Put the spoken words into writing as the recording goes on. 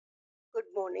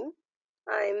morning.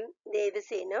 I'm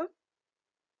Devasena.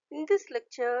 In this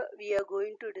lecture, we are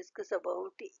going to discuss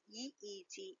about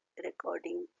EEG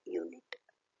Recording Unit.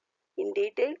 In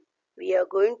detail, we are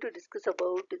going to discuss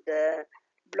about the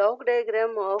block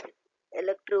diagram of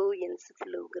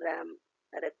electroencephalogram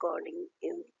recording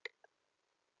unit.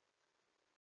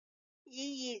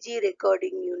 EEG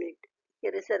Recording Unit.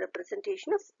 Here is a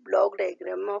representation of block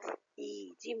diagram of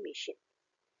EEG machine.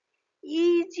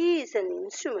 EEG is an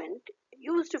instrument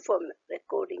used for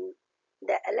recording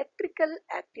the electrical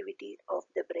activity of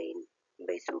the brain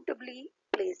by suitably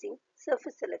placing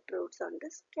surface electrodes on the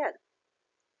scalp.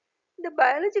 The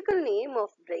biological name of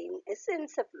brain is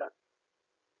encephalon.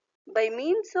 By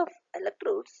means of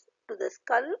electrodes to the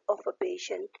skull of a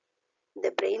patient,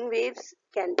 the brain waves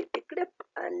can be picked up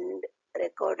and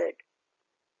recorded.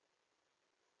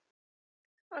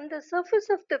 On the surface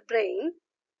of the brain,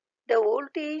 the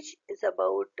voltage is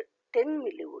about 10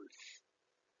 millivolts.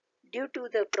 Due to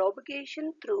the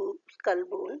propagation through skull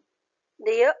bone,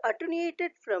 they are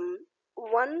attenuated from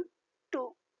 1 to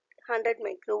 100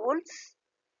 microvolts,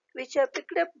 which are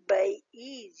picked up by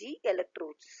EEG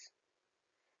electrodes.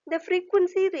 The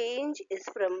frequency range is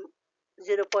from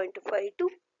 0.5 to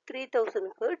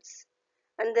 3000 Hz,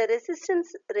 and the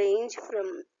resistance range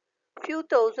from few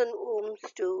thousand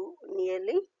ohms to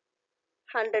nearly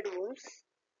 100 ohms,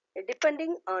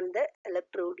 depending on the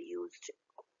electrode used.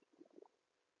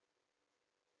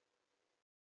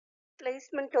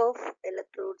 Placement of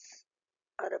electrodes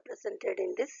are represented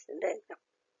in this diagram.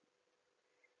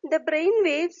 The brain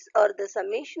waves are the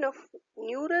summation of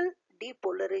neural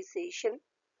depolarization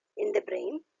in the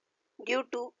brain due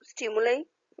to stimuli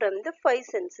from the five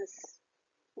senses.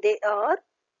 They are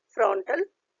frontal,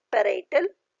 parietal,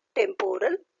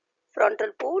 temporal,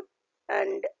 frontal pole,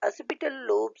 and occipital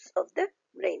lobes of the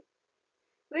brain.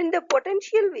 When the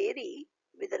potential vary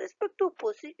with respect to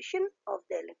position of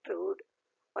the electrode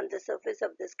on the surface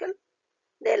of the skull,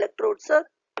 the electrodes are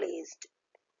placed.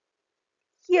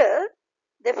 Here,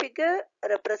 the figure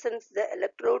represents the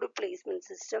electrode placement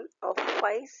system of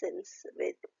 5 cents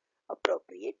with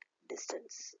appropriate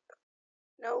distance.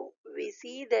 Now we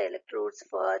see the electrodes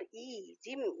for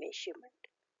EEG measurement.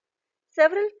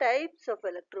 Several types of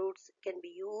electrodes can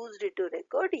be used to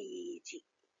record EEG.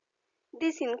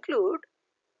 These include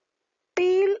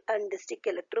peel and stick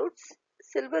electrodes,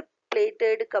 silver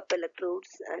plated cup electrodes,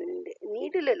 and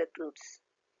needle electrodes.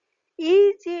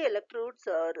 EEG electrodes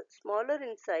are smaller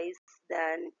in size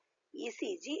than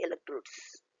ECG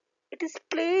electrodes. It is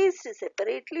placed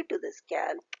separately to the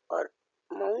scalp or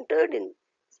mounted in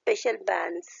special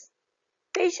bands.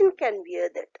 Patient can wear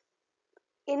that.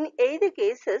 In either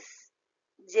cases,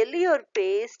 jelly or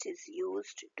paste is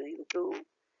used to improve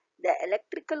the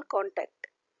electrical contact.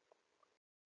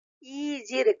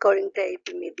 EEG recording type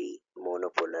may be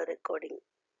monopolar recording.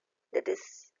 That is,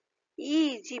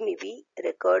 EEG may be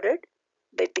recorded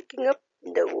by picking up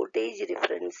the voltage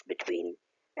difference between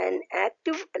an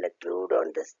active electrode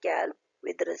on the scalp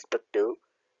with respect to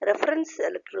reference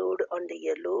electrode on the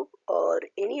earlobe or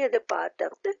any other part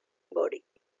of the body.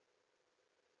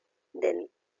 Then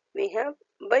we have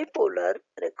bipolar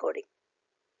recording.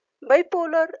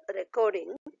 Bipolar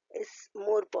recording is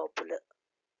more popular.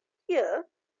 Here,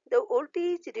 the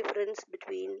voltage difference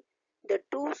between the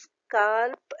two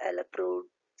scalp electrodes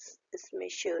is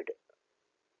measured.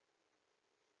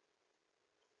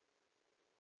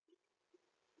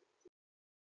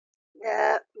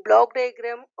 The block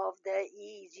diagram of the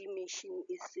EEG machine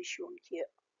is shown here.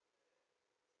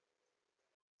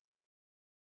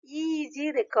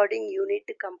 EEG recording unit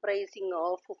comprising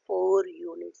of 4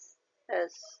 units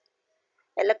as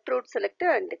electrode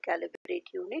selector and calibrate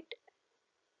unit,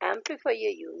 amplifier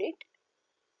unit,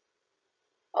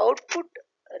 output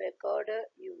recorder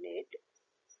unit,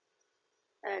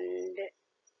 and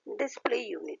display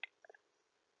unit.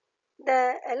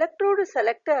 The electrode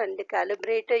selector and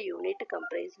calibrator unit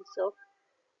comprises of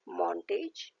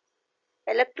montage,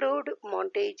 electrode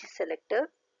montage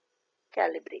selector,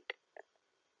 calibrate.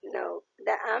 Now,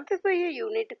 the amplifier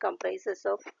unit comprises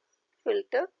of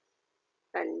filter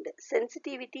and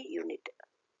sensitivity unit.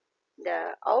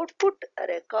 The output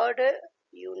recorder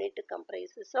unit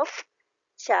comprises of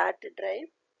chart drive,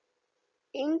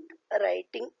 ink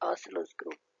writing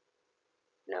oscilloscope.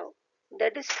 Now, the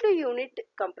display unit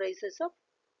comprises of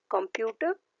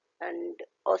computer and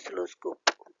oscilloscope.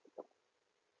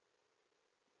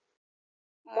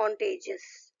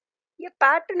 Montages. A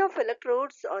pattern of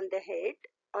electrodes on the head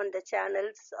on the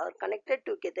channels are connected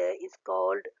together is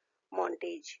called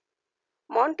montage.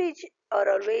 Montage are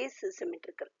always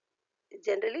symmetrical.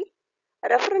 Generally, a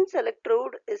reference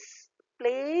electrode is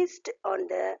placed on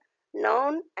the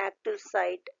non-active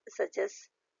site such as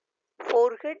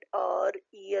forehead or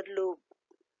earlobe.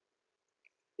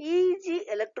 EEG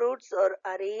electrodes are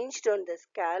arranged on the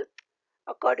scalp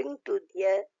according to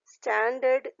a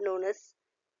standard known as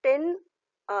 10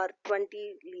 or 20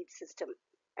 lead system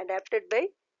adapted by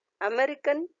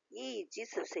American EEG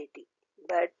Society.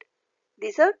 But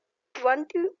these are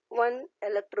 21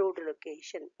 electrode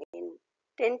location in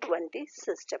 1020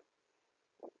 system.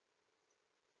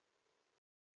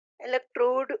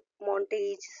 Electrode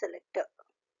montage selector.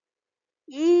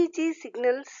 EEG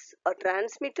signals are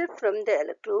transmitted from the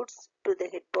electrodes to the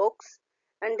headbox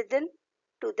and then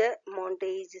to the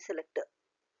montage selector.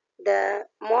 The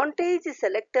montage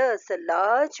selector is a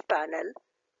large panel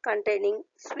containing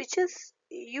switches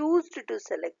used to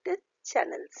select the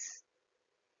channels.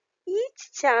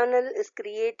 Each channel is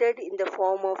created in the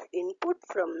form of input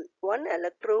from one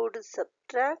electrode.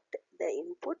 Subtract the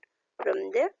input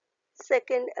from the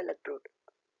second electrode.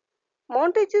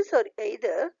 Montages are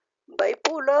either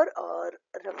bipolar or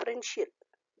referential.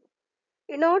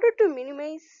 In order to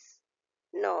minimize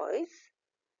noise,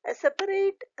 a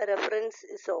separate reference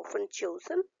is often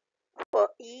chosen for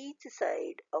each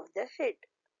side of the head.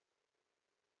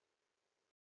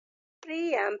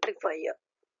 Preamplifier.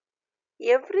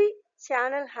 Every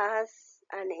channel has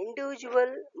an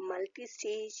individual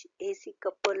multi-stage AC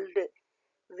coupled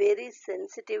very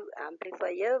sensitive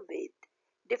amplifier with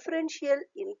differential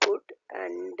input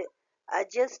and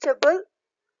adjustable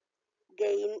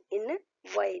gain in a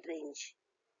wide range.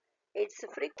 Its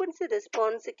frequency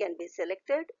response can be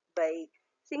selected by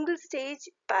single-stage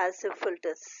passive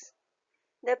filters.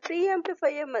 The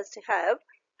preamplifier must have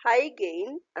high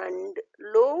gain and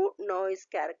low noise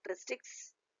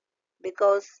characteristics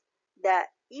because the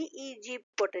EEG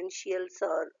potentials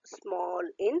are small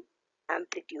in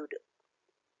amplitude.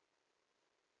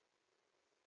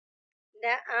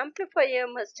 The amplifier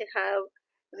must have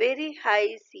very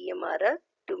high CMRR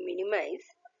to minimize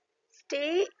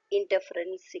stay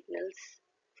interference signals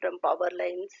from power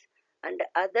lines and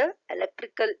other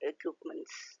electrical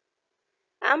equipments.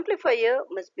 Amplifier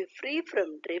must be free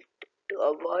from drift to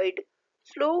avoid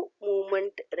slow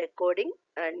movement recording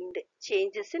and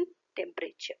changes in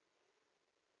temperature.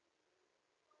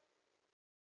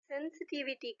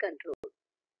 Sensitivity control.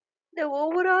 The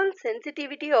overall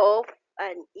sensitivity of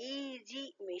an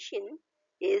EEG machine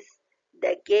is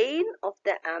the gain of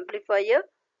the amplifier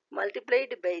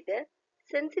multiplied by the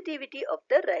sensitivity of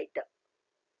the writer.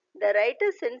 The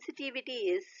writer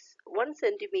sensitivity is 1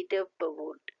 cm per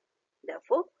volt.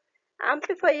 Therefore,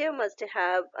 amplifier must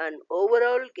have an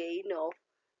overall gain of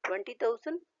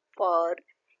 20,000 for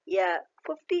a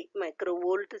 50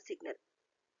 microvolt signal.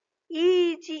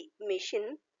 EEG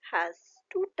machine has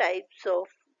two types of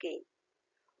gain.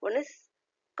 One is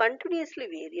continuously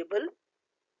variable,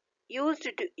 used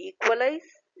to equalize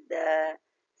the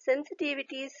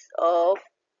sensitivities of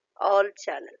all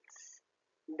channels.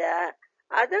 The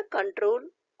other control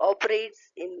operates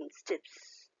in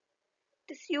steps.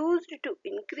 It is used to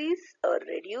increase or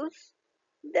reduce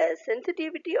the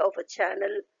sensitivity of a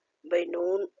channel by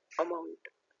known amount.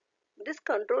 This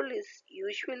control is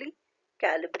usually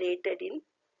calibrated in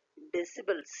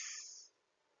decibels.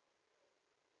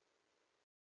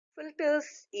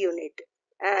 Filters unit.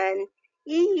 An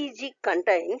EEG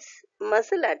contains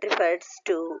muscle artifacts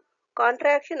to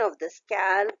contraction of the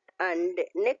scalp and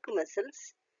neck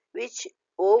muscles which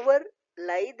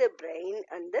overlie the brain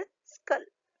and the skull.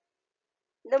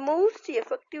 The most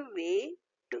effective way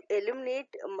to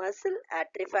eliminate muscle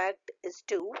artifact is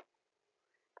to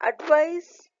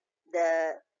advise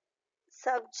the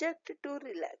subject to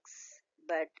relax,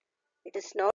 but it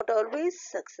is not always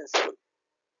successful.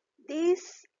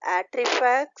 These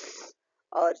artifacts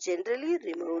are generally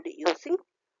removed using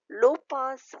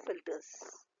low-pass filters.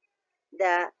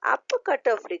 The upper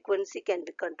cut-off frequency can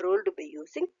be controlled by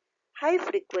using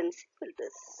high-frequency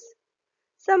filters.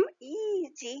 Some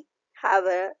EEG have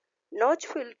a notch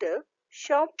filter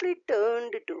sharply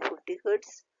turned to 50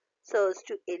 Hz so as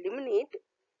to eliminate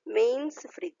mains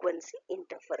frequency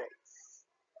interference.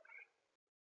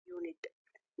 Unit.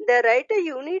 The writer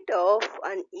unit of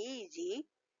an EEG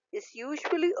is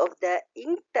usually of the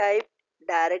ink type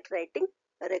direct writing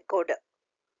recorder.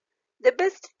 The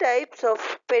best types of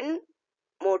pen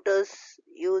motors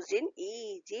used in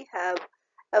EEG have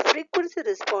a frequency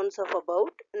response of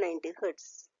about 90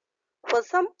 Hz. For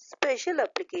some special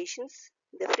applications,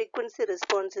 the frequency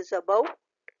response is above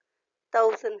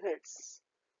 1000 Hz.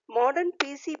 Modern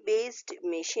PC-based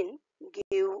machines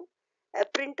give a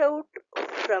printout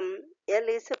from a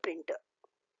laser printer.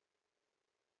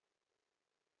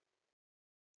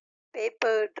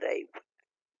 Paper drive.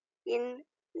 In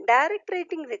Direct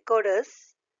writing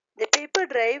recorders, the paper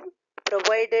drive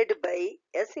provided by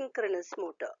a synchronous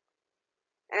motor.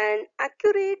 An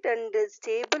accurate and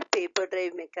stable paper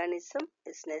drive mechanism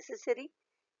is necessary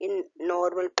in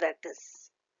normal practice.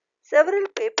 Several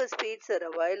paper speeds are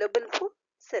available for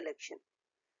selection.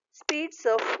 Speeds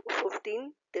of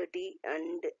 15, 30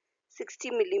 and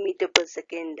 60 mm per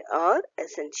second are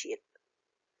essential.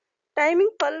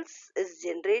 Timing pulse is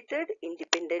generated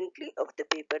independently of the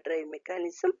paper drive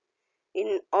mechanism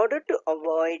in order to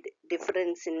avoid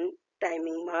difference in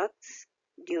timing marks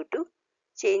due to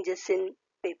changes in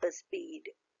paper speed.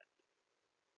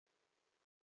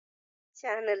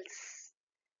 Channels.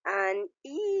 An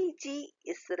EEG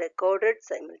is recorded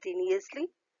simultaneously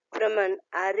from an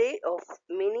array of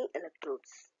many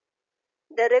electrodes.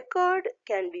 The record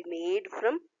can be made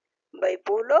from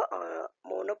bipolar or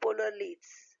monopolar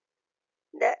leads.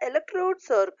 The electrodes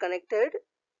are connected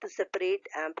to separate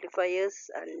amplifiers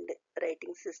and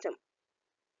writing system.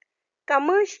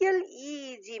 Commercial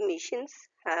EEG machines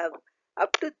have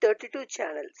up to 32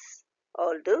 channels,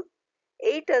 although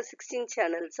 8 or 16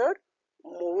 channels are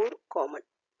more common.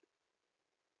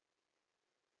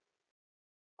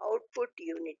 Output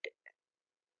unit.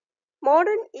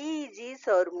 Modern EEGs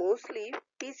are mostly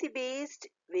PC based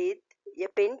with a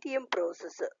Pentium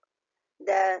processor.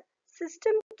 The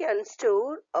system can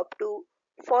store up to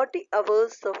 40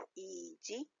 hours of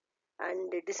EEG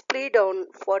and displayed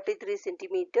on 43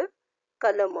 cm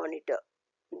color monitor.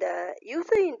 The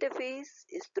user interface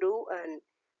is through an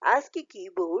ASCII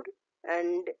keyboard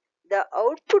and the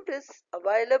output is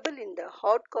available in the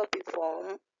hard copy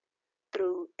form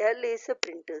through a laser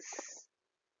printers.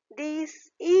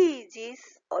 These EEGs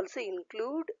also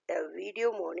include a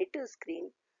video monitor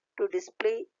screen to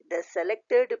display the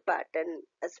selected pattern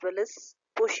as well as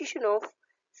position of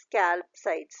scalp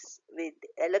sites with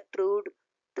electrode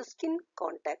to skin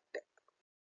contact.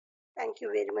 Thank you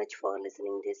very much for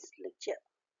listening this lecture.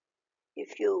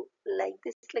 If you like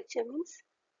this lecture means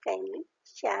kindly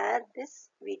share this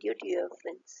video to your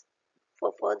friends.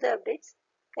 For further updates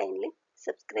kindly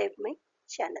subscribe my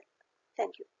channel.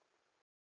 Thank you.